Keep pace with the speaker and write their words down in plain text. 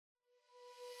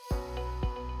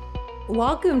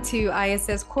Welcome to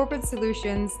ISS Corporate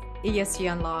Solutions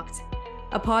ESG Unlocked,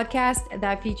 a podcast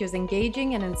that features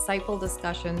engaging and insightful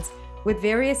discussions with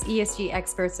various ESG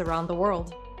experts around the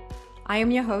world. I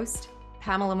am your host,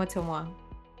 Pamela Mutumwa.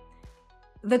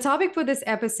 The topic for this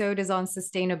episode is on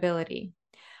sustainability.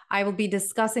 I will be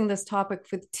discussing this topic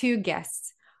with two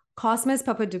guests, Kosmas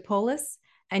Papadopoulos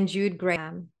and Jude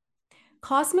Graham.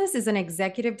 Kosmas is an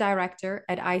executive director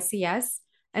at ICS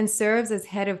and serves as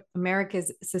head of America's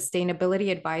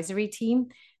Sustainability Advisory Team,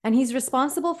 and he's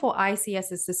responsible for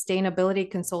ICS's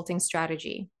sustainability consulting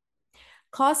strategy.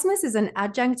 Kosmas is an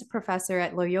adjunct professor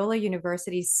at Loyola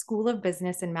University's School of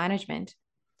Business and Management.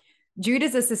 Jude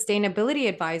is a sustainability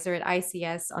advisor at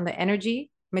ICS on the energy,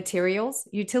 materials,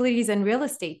 utilities, and real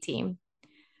estate team.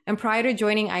 And prior to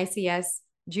joining ICS,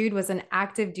 Jude was an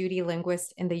active duty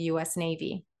linguist in the US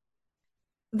Navy.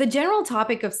 The general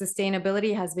topic of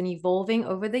sustainability has been evolving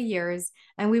over the years,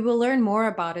 and we will learn more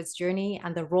about its journey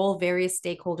and the role various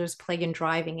stakeholders play in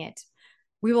driving it.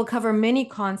 We will cover many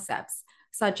concepts,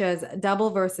 such as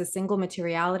double versus single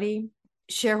materiality,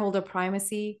 shareholder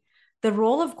primacy, the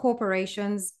role of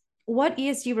corporations, what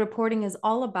ESG reporting is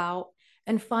all about,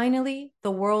 and finally,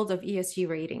 the world of ESG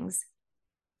ratings.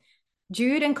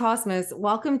 Jude and Kosmas,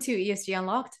 welcome to ESG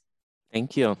Unlocked.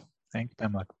 Thank you. Thank you,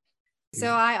 Pamela. So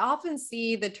I often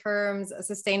see the terms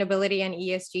sustainability and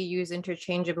ESG used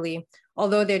interchangeably,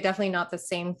 although they're definitely not the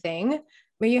same thing.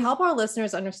 May you help our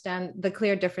listeners understand the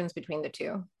clear difference between the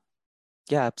two?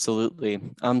 Yeah, absolutely.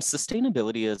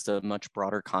 Sustainability is a much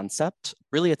broader concept.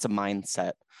 Really, it's a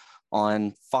mindset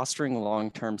on fostering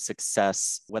long-term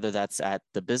success, whether that's at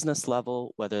the business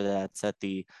level, whether that's at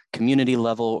the community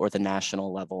level or the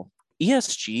national level.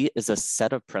 ESG is a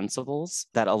set of principles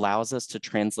that allows us to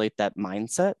translate that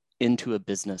mindset into a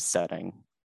business setting.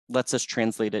 Lets us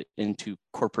translate it into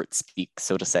corporate speak,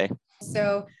 so to say.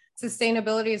 So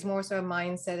sustainability is more so a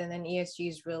mindset, and then ESG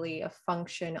is really a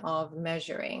function of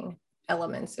measuring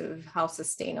elements of how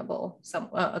sustainable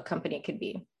a company could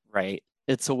be. Right.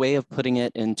 It's a way of putting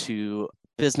it into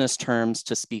business terms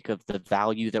to speak of the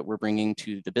value that we're bringing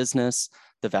to the business,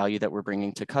 the value that we're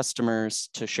bringing to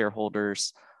customers, to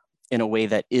shareholders, in a way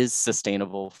that is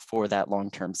sustainable for that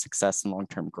long-term success and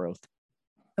long-term growth.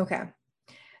 Okay.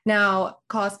 Now,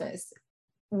 Kosmas,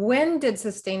 when did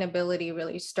sustainability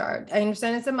really start? I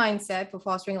understand it's a mindset for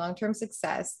fostering long-term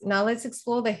success. Now let's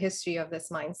explore the history of this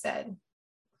mindset.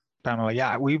 Pamela,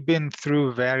 yeah, we've been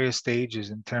through various stages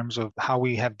in terms of how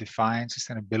we have defined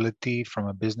sustainability from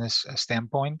a business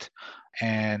standpoint,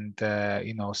 and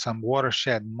some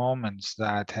watershed moments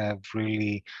that have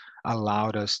really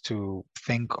allowed us to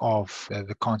think of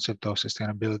the concept of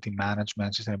sustainability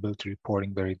management, sustainability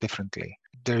reporting very differently.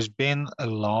 There's been a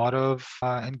lot of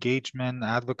engagement,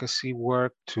 advocacy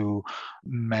work to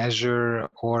measure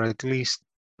or at least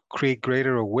create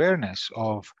greater awareness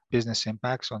of business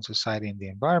impacts on society and the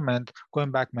environment going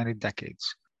back many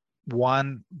decades.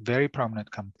 One very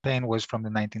prominent campaign was from the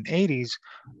 1980s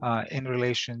in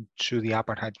relation to the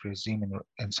apartheid regime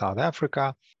in South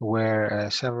Africa, where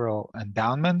several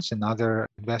endowments and other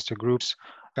investor groups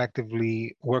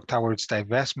effectively worked towards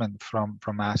divestment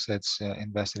from assets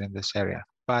invested in this area.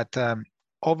 But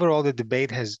overall, the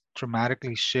debate has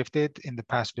dramatically shifted in the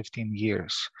past 15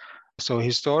 years. So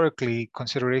historically,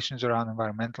 considerations around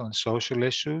environmental and social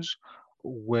issues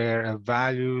were a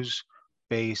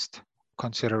values-based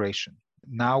consideration.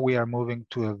 Now we are moving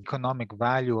to an economic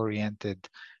value-oriented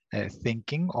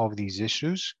thinking of these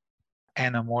issues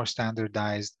and a more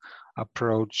standardized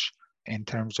approach in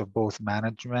terms of both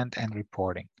management and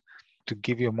reporting. To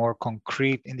give you a more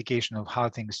concrete indication of how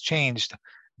things changed,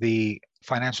 the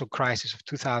financial crisis of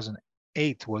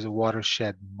 2008 was a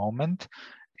watershed moment.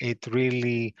 It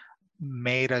really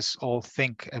made us all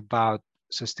think about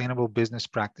sustainable business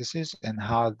practices and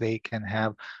how they can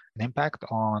have an impact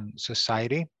on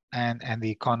society and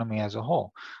the economy as a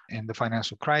whole. In the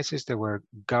financial crisis, there were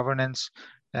governance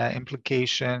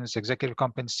implications, executive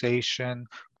compensation,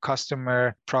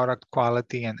 customer product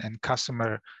quality, and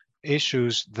customer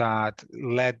issues that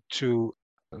led to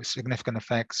significant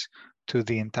effects to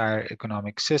the entire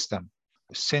economic system.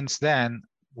 Since then,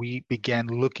 we began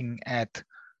looking at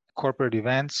corporate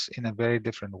events in a very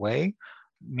different way,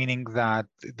 meaning that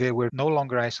they were no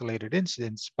longer isolated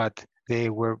incidents, but they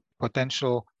were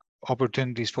potential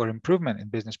opportunities for improvement in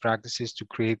business practices to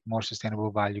create more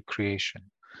sustainable value creation.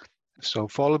 So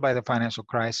followed by the financial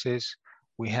crisis,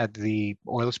 we had the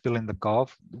oil spill in the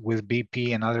Gulf, with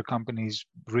BP and other companies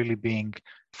really being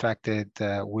affected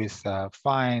with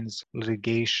fines,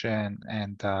 litigation,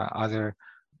 and other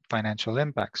financial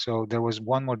impact. So there was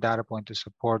one more data point to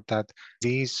support that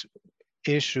these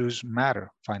issues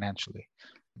matter financially.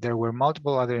 There were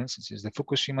multiple other instances. The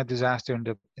Fukushima disaster in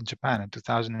Japan in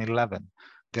 2011.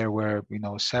 There were,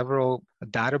 several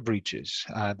data breaches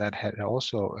that had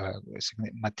also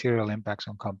material impacts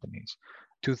on companies.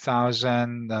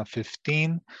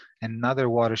 2015, another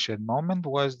watershed moment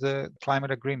was the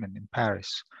climate agreement in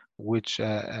Paris, which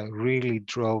really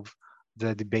drove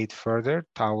the debate further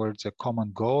towards a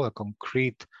common goal, a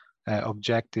concrete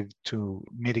objective to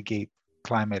mitigate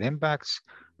climate impacts.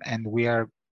 And we are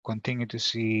continue to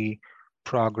see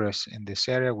progress in this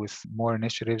area with more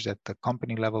initiatives at the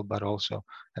company level, but also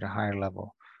at a higher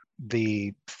level.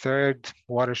 The third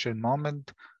watershed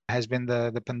moment has been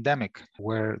the pandemic,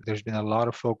 where there's been a lot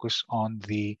of focus on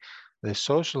the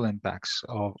social impacts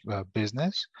of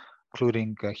business,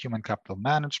 including human capital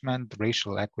management,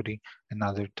 racial equity, and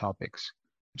other topics.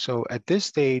 So at this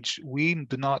stage, we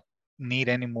do not need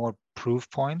any more proof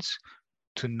points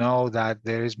to know that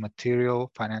there is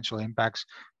material financial impacts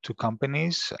to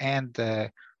companies and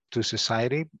to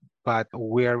society, but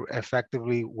we're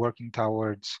effectively working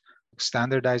towards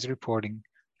standardized reporting,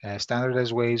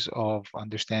 standardized ways of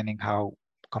understanding how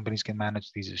companies can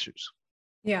manage these issues.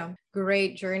 Yeah,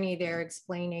 great journey there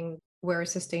explaining where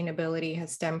sustainability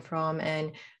has stemmed from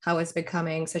and how it's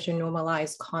becoming such a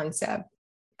normalized concept.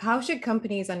 How should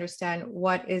companies understand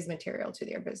what is material to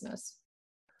their business?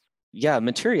 Yeah,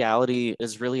 materiality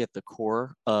is really at the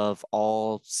core of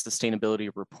all sustainability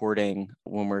reporting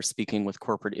when we're speaking with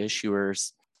corporate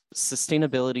issuers.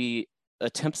 Sustainability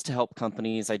attempts to help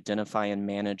companies identify and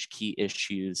manage key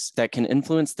issues that can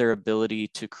influence their ability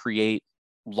to create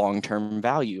long-term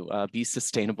value, be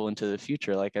sustainable into the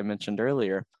future, like I mentioned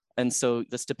earlier. And so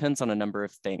this depends on a number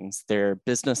of things: their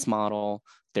business model,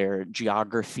 their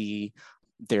geography,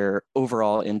 their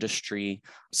overall industry.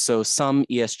 So some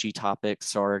ESG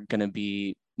topics are going to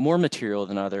be more material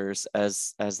than others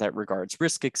as that regards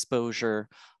risk exposure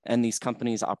and these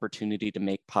companies' opportunity to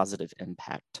make positive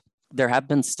impact. There have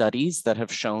been studies that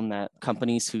have shown that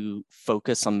companies who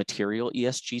focus on material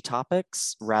ESG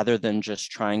topics, rather than just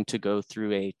trying to go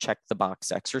through a check the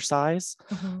box exercise,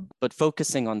 but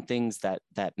focusing on things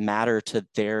that matter to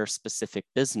their specific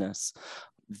business,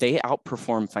 they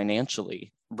outperform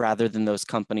financially rather than those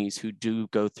companies who do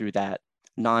go through that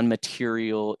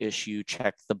non-material issue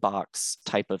check the box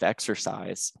type of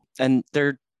exercise. And there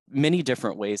are many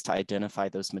different ways to identify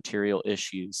those material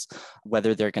issues,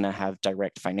 whether they're going to have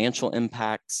direct financial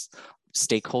impacts,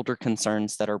 stakeholder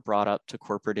concerns that are brought up to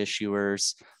corporate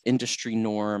issuers, industry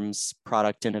norms,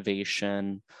 product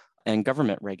innovation, and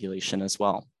government regulation as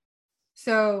well.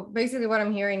 So basically what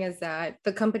I'm hearing is that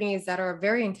the companies that are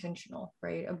very intentional,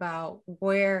 right, about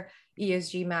where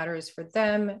ESG matters for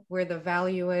them, where the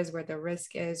value is, where the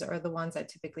risk is, are the ones that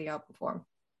typically outperform.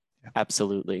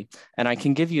 Absolutely. And I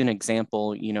can give you an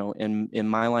example. In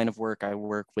my line of work, I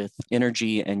work with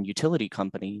energy and utility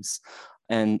companies.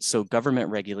 And so government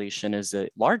regulation is a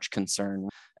large concern.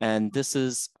 And this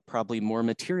is probably more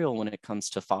material when it comes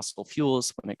to fossil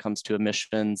fuels, when it comes to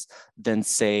emissions, than,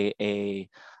 say, a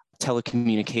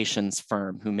telecommunications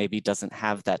firm who maybe doesn't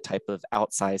have that type of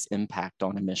outsized impact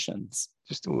on emissions.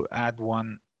 Just to add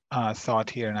one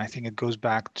thought here, and I think it goes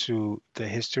back to the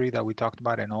history that we talked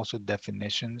about and also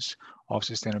definitions of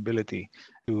sustainability.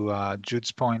 To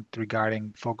Jude's point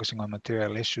regarding focusing on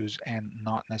material issues and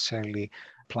not necessarily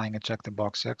applying a check the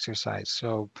box exercise.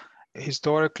 So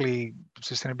historically,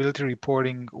 sustainability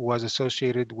reporting was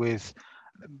associated with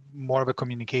more of a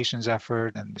communications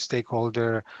effort and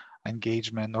stakeholder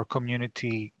engagement or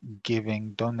community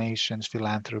giving, donations,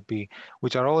 philanthropy,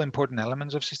 which are all important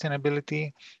elements of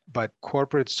sustainability. But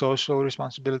corporate social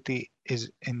responsibility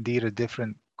is indeed a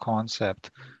different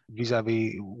concept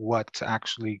vis-a-vis what's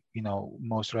actually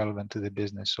most relevant to the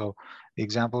business. So the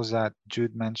examples that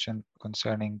Jude mentioned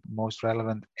concerning most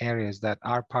relevant areas that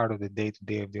are part of the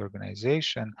day-to-day of the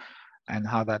organization and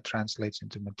how that translates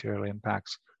into material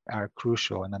impacts are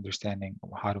crucial in understanding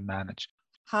how to manage.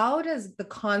 How does the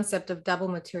concept of double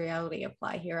materiality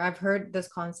apply here? I've heard this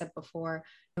concept before.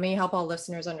 May you help all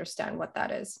listeners understand what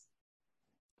that is?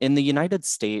 In the United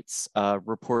States,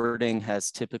 reporting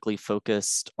has typically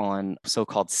focused on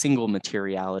so-called single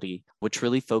materiality, which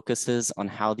really focuses on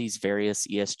how these various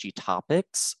ESG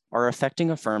topics are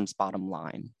affecting a firm's bottom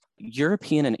line.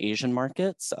 European and Asian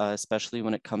markets, especially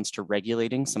when it comes to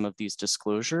regulating some of these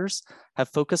disclosures, have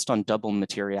focused on double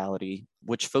materiality,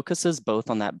 which focuses both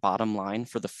on that bottom line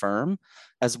for the firm,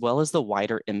 as well as the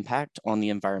wider impact on the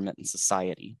environment and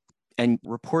society. And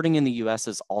reporting in the US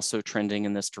is also trending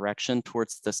in this direction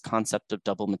towards this concept of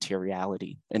double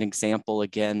materiality. An example,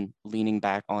 again, leaning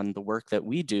back on the work that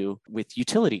we do with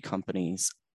utility companies,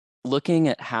 looking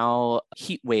at how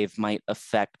heat wave might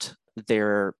affect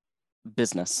their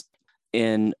business.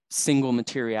 In single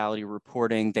materiality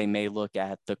reporting, they may look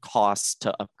at the cost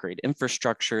to upgrade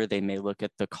infrastructure. They may look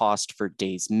at the cost for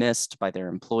days missed by their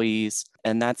employees,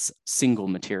 and that's single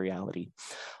materiality.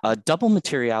 Double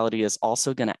materiality is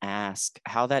also going to ask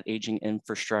how that aging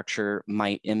infrastructure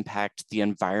might impact the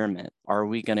environment. Are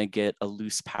we going to get a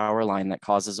loose power line that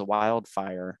causes a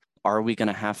wildfire? Are we going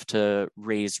to have to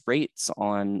raise rates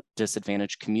on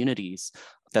disadvantaged communities?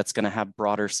 That's going to have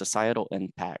broader societal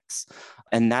impacts.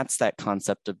 And that's that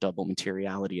concept of double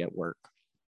materiality at work.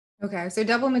 Okay, so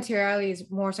double materiality is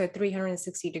more so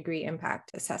 360-degree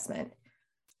impact assessment.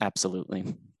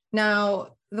 Absolutely.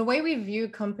 Now, the way we view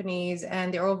companies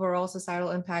and their overall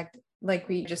societal impact, like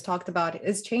we just talked about,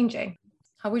 is changing.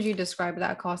 How would you describe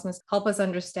that, Kosmas? Help us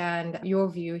understand your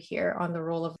view here on the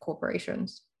role of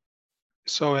corporations.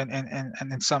 So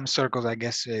in some circles, I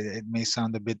guess it may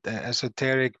sound a bit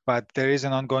esoteric, but there is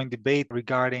an ongoing debate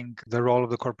regarding the role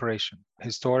of the corporation.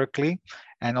 Historically,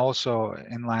 and also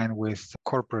in line with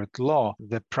corporate law,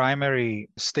 the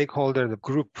primary stakeholder, the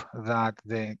group that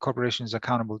the corporation is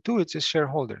accountable to, it's its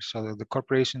shareholders. So the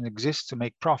corporation exists to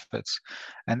make profits.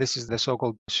 And this is the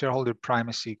so-called shareholder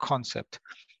primacy concept.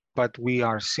 But we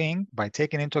are seeing, by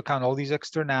taking into account all these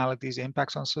externalities,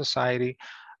 impacts on society,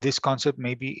 this concept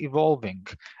may be evolving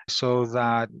so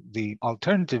that the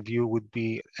alternative view would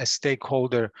be a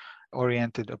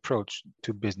stakeholder-oriented approach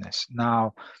to business.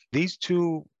 Now, these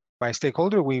two, by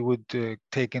stakeholder, we would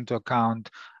take into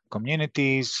account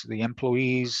communities, the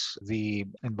employees, the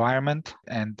environment,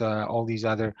 and all these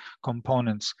other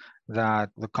components that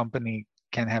the company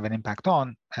can have an impact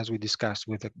on, as we discussed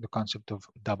with the concept of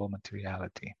double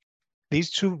materiality.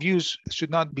 These two views should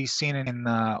not be seen in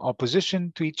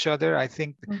opposition to each other. I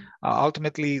think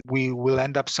ultimately we will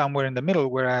end up somewhere in the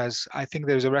middle, whereas I think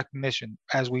there's a recognition,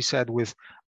 as we said, with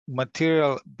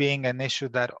material being an issue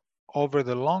that over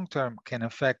the long term can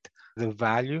affect the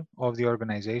value of the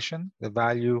organization, the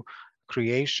value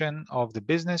creation of the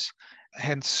business,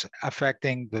 hence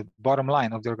affecting the bottom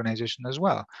line of the organization as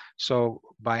well. So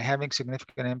by having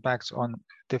significant impacts on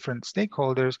different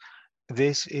stakeholders,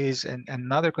 this is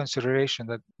another consideration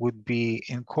that would be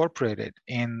incorporated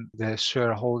in the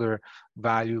shareholder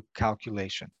value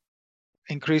calculation.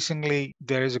 Increasingly,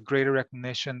 there is a greater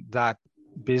recognition that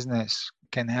business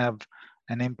can have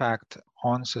an impact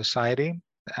on society,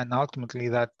 and ultimately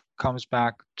that comes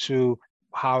back to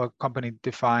how a company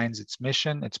defines its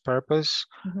mission, its purpose,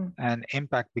 and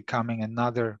impact becoming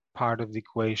another part of the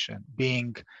equation,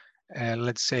 being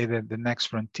let's say that the next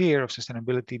frontier of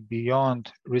sustainability beyond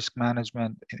risk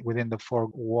management within the four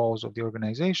walls of the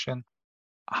organization.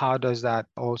 How does that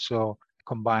also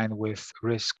combine with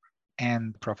risk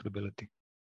and profitability?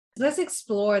 Let's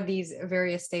explore these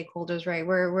various stakeholders, right?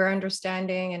 We're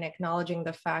understanding and acknowledging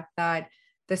the fact that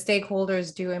the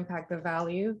stakeholders do impact the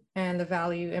value, and the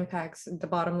value impacts the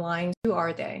bottom line. Who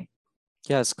are they?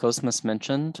 Yes, Kosmas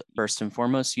mentioned, first and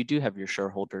foremost, you do have your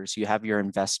shareholders, you have your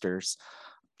investors.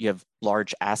 You have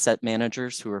large asset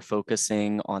managers who are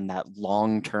focusing on that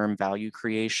long-term value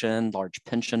creation, large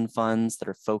pension funds that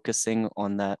are focusing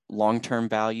on that long-term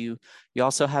value. You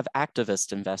also have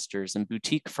activist investors and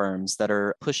boutique firms that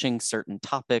are pushing certain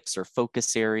topics or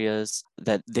focus areas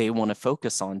that they want to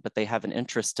focus on, but they have an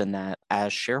interest in that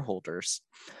as shareholders.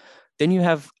 Then you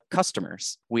have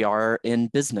customers. We are in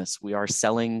business. We are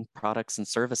selling products and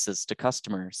services to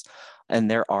customers,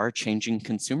 and there are changing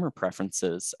consumer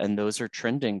preferences, and those are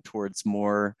trending towards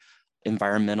more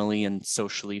environmentally and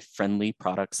socially friendly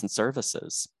products and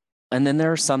services. And then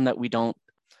there are some that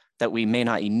we may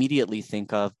not immediately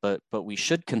think of, but we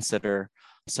should consider,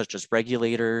 such as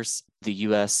regulators. The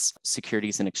US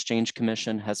Securities and Exchange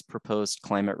Commission has proposed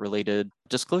climate-related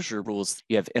disclosure rules.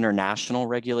 You have international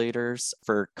regulators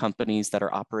for companies that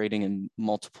are operating in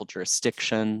multiple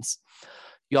jurisdictions.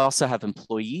 You also have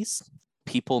employees.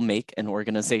 People make an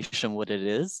organization what it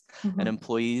is, and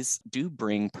employees do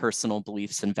bring personal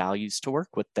beliefs and values to work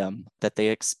with them that they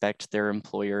expect their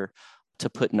employer to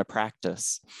put into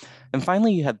practice. And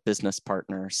finally, you have business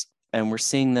partners. And we're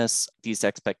seeing these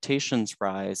expectations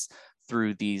rise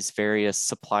through these various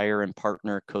supplier and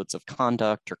partner codes of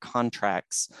conduct or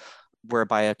contracts,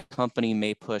 whereby a company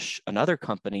may push another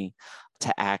company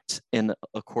to act in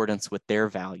accordance with their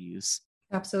values.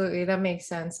 Absolutely, that makes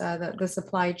sense. The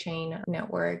supply chain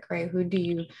network, right? Who do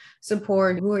you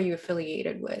support? Who are you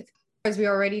affiliated with? As we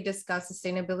already discussed,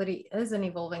 sustainability is an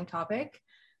evolving topic.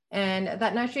 And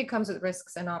that naturally comes with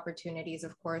risks and opportunities,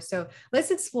 of course. So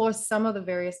let's explore some of the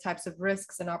various types of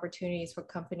risks and opportunities for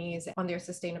companies on their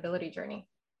sustainability journey.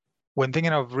 When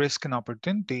thinking of risk and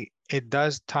opportunity, it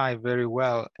does tie very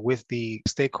well with the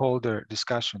stakeholder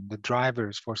discussion, the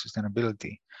drivers for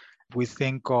sustainability. We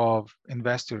think of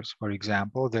investors, for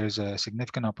example, there's a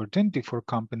significant opportunity for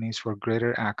companies for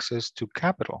greater access to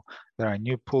capital. There are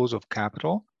new pools of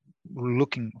capital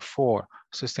looking for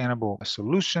sustainable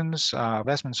solutions,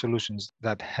 investment solutions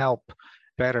that help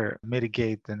better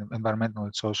mitigate the environmental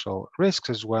and social risks,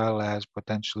 as well as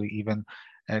potentially even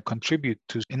contribute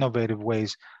to innovative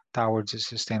ways towards a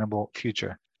sustainable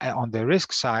future. On the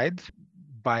risk side,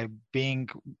 by being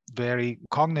very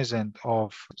cognizant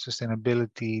of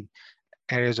sustainability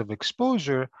areas of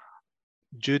exposure,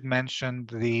 Jude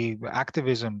mentioned the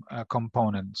activism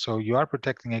component. So you are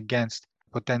protecting against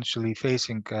potentially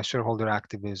facing shareholder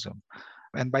activism.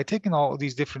 And by taking all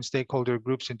these different stakeholder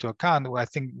groups into account, I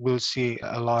think we'll see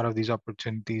a lot of these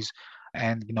opportunities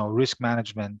and risk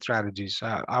management strategies.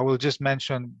 I will just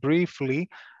mention briefly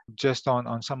just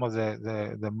on some of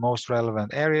the most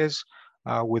relevant areas.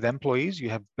 With employees, you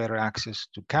have better access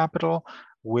to capital.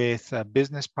 With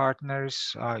business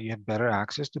partners, you have better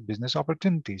access to business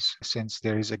opportunities, since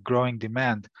there is a growing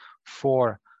demand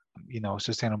for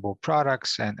sustainable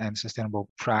products and sustainable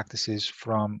practices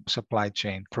from supply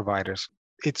chain providers.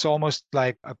 It's almost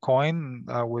like a coin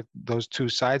with those two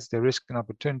sides, the risk and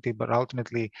opportunity, but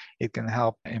ultimately it can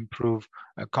help improve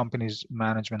a company's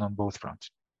management on both fronts.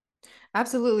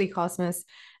 Absolutely, Kosmas.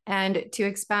 And to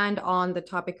expand on the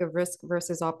topic of risk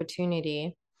versus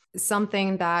opportunity,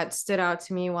 something that stood out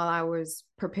to me while I was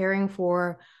preparing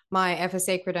for my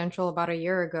FSA credential about a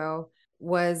year ago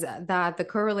was that the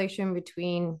correlation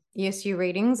between ESG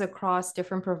ratings across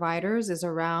different providers is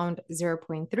around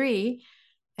 0.3.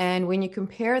 And when you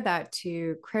compare that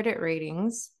to credit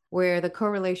ratings, where the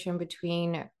correlation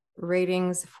between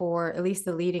ratings for at least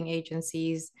the leading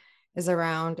agencies is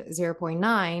around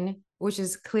 0.9, which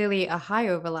is clearly a high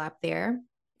overlap there.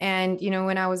 And,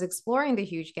 when I was exploring the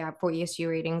huge gap for ESG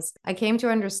ratings, I came to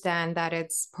understand that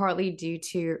it's partly due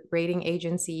to rating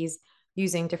agencies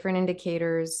using different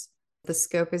indicators. The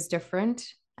scope is different,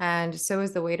 and so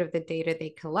is the weight of the data they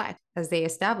collect as they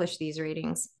establish these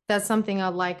ratings. That's something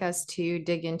I'd like us to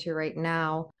dig into right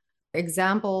now.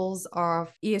 Examples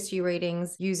of ESG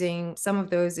ratings using some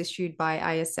of those issued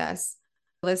by ISS.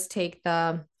 Let's take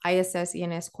the ISS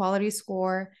ENS quality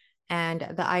score and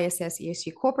the ISS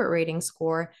ESG corporate rating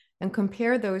score and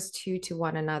compare those two to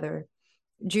one another.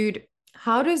 Jude,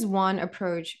 how does one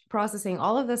approach processing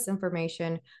all of this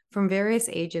information from various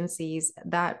agencies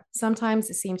that sometimes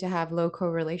seem to have low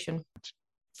correlation?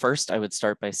 First, I would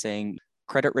start by saying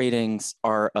credit ratings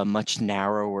are a much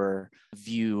narrower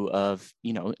view of,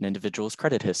 an individual's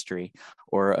credit history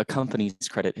or a company's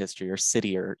credit history or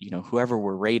city or, whoever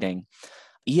we're rating.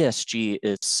 ESG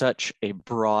is such a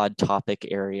broad topic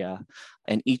area,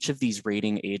 and each of these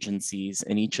rating agencies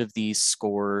and each of these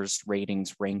scores,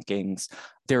 ratings, rankings,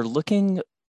 they're looking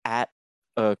at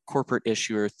a corporate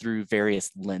issuer through various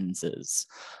lenses.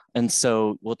 And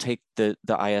so we'll take the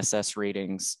ISS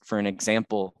ratings for an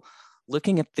example.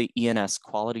 Looking at the ENS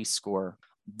quality score,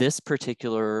 this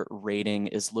particular rating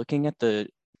is looking at the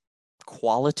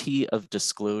quality of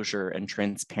disclosure and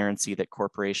transparency that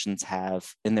corporations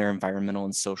have in their environmental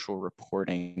and social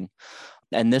reporting.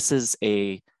 And this is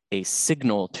a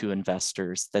signal to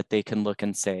investors that they can look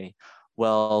and say,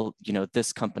 well,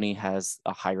 this company has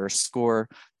a higher score.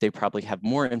 They probably have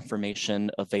more information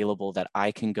available that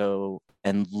I can go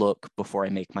and look before I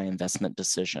make my investment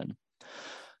decision.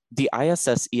 The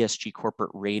ISS ESG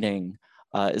corporate rating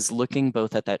is looking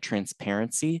both at that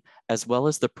transparency as well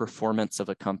as the performance of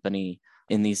a company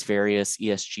in these various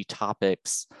ESG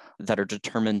topics that are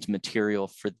determined material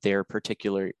for their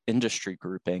particular industry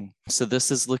grouping. So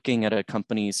this is looking at a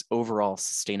company's overall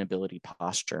sustainability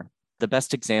posture. The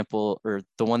best example, or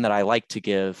the one that I like to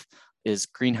give, is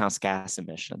greenhouse gas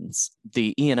emissions.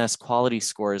 The ENS quality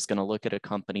score is going to look at a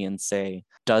company and say,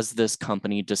 does this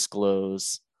company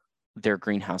disclose their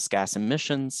greenhouse gas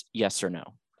emissions? Yes or no.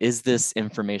 Is this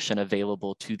information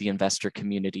available to the investor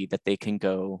community that they can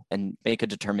go and make a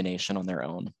determination on their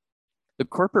own? The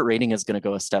corporate rating is going to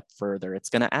go a step further.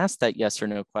 It's going to ask that yes or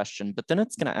no question, but then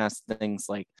it's going to ask things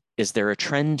like, is there a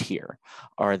trend here?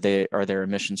 Are their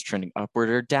emissions trending upward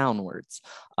or downwards?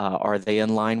 Are they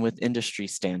in line with industry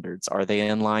standards? Are they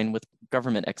in line with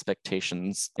government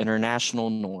expectations,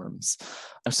 international norms?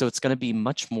 So it's going to be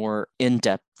much more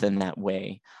in-depth in that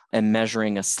way and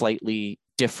measuring a slightly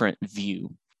different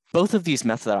view. Both of these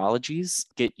methodologies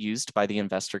get used by the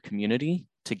investor community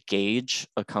to gauge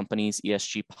a company's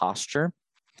ESG posture.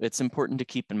 It's important to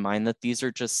keep in mind that these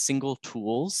are just single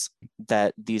tools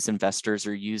that these investors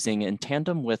are using in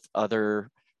tandem with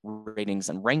other ratings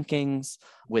and rankings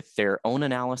with their own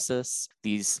analysis.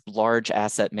 These large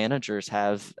asset managers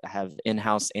have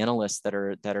in-house analysts that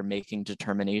are making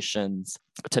determinations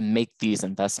to make these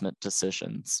investment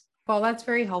decisions. Well, that's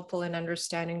very helpful in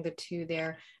understanding the two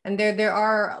there. And there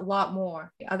are a lot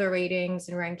more other ratings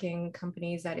and ranking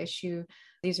companies that issue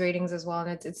these ratings as well.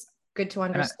 And it's good to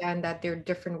understand that there are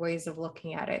different ways of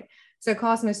looking at it. So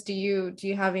Kosmas, do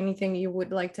you have anything you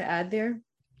would like to add there?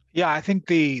 Yeah, I think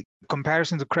the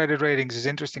comparison to credit ratings is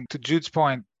interesting. To Jude's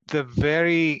point, the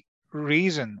very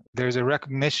reason there's a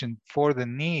recognition for the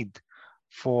need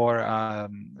for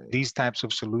these types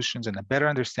of solutions and a better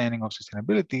understanding of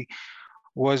sustainability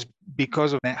was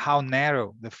because of how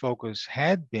narrow the focus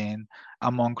had been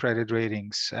among credit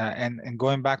ratings. And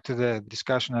going back to the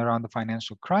discussion around the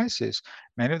financial crisis,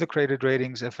 many of the credit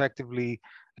ratings effectively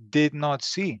did not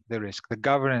see the risk, the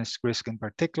governance risk in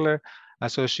particular,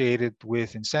 associated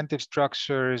with incentive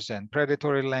structures and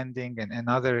predatory lending and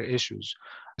other issues.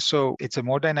 So it's a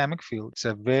more dynamic field. It's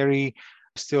a very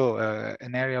still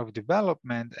an area of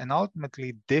development and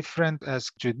ultimately different, as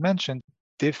Jude mentioned,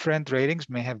 different ratings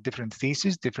may have different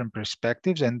theses, different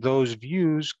perspectives, and those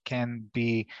views can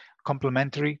be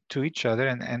complementary to each other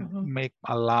and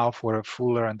allow for a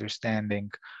fuller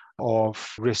understanding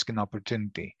of risk and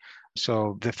opportunity.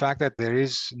 So the fact that there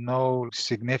is no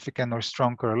significant or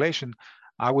strong correlation,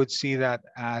 I would see that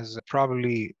as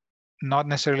probably not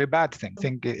necessarily a bad thing. I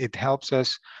think it helps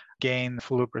us gain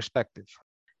fuller perspective.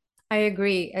 I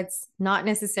agree. It's not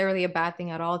necessarily a bad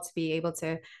thing at all to be able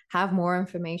to have more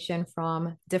information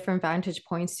from different vantage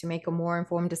points to make a more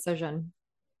informed decision.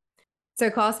 So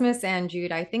Kosmas and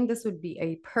Jude, I think this would be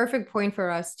a perfect point for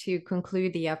us to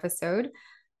conclude the episode.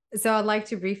 So I'd like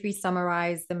to briefly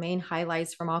summarize the main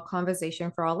highlights from our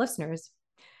conversation for our listeners.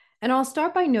 And I'll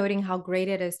start by noting how great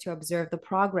it is to observe the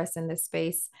progress in this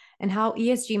space and how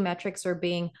ESG metrics are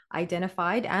being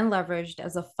identified and leveraged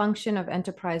as a function of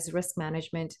enterprise risk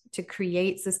management to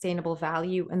create sustainable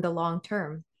value in the long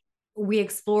term. We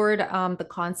explored the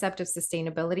concept of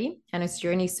sustainability and its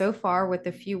journey so far, with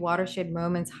a few watershed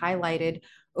moments highlighted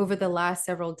over the last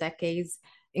several decades,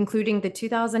 including the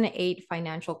 2008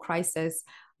 financial crisis,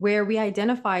 where we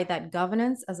identified that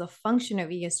governance as a function of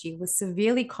ESG was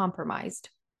severely compromised.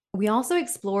 We also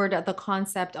explored the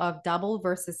concept of double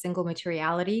versus single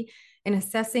materiality in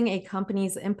assessing a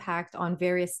company's impact on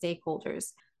various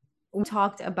stakeholders. We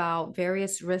talked about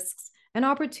various risks and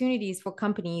opportunities for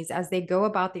companies as they go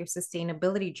about their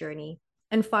sustainability journey.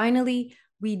 And finally,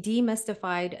 we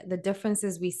demystified the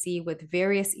differences we see with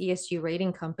various ESG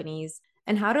rating companies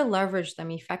and how to leverage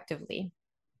them effectively.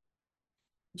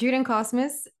 Jude and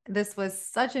Kosmas, this was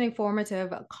such an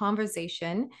informative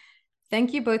conversation.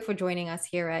 Thank you both for joining us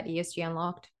here at ESG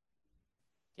Unlocked.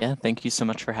 Yeah, thank you so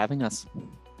much for having us.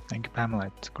 Thank you,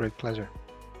 Pamela. It's a great pleasure.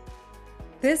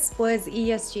 This was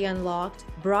ESG Unlocked,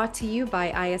 brought to you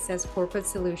by ISS Corporate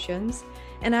Solutions.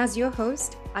 And as your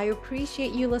host, I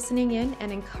appreciate you listening in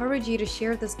and encourage you to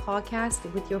share this podcast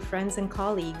with your friends and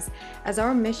colleagues, as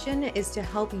our mission is to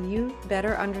help you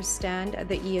better understand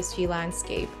the ESG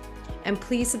landscape. And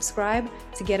please subscribe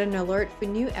to get an alert for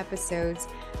new episodes,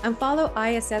 and follow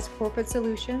ISS Corporate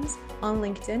Solutions on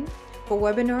LinkedIn for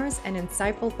webinars and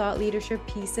insightful thought leadership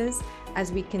pieces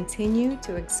as we continue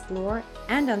to explore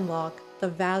and unlock the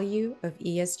value of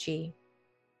ESG.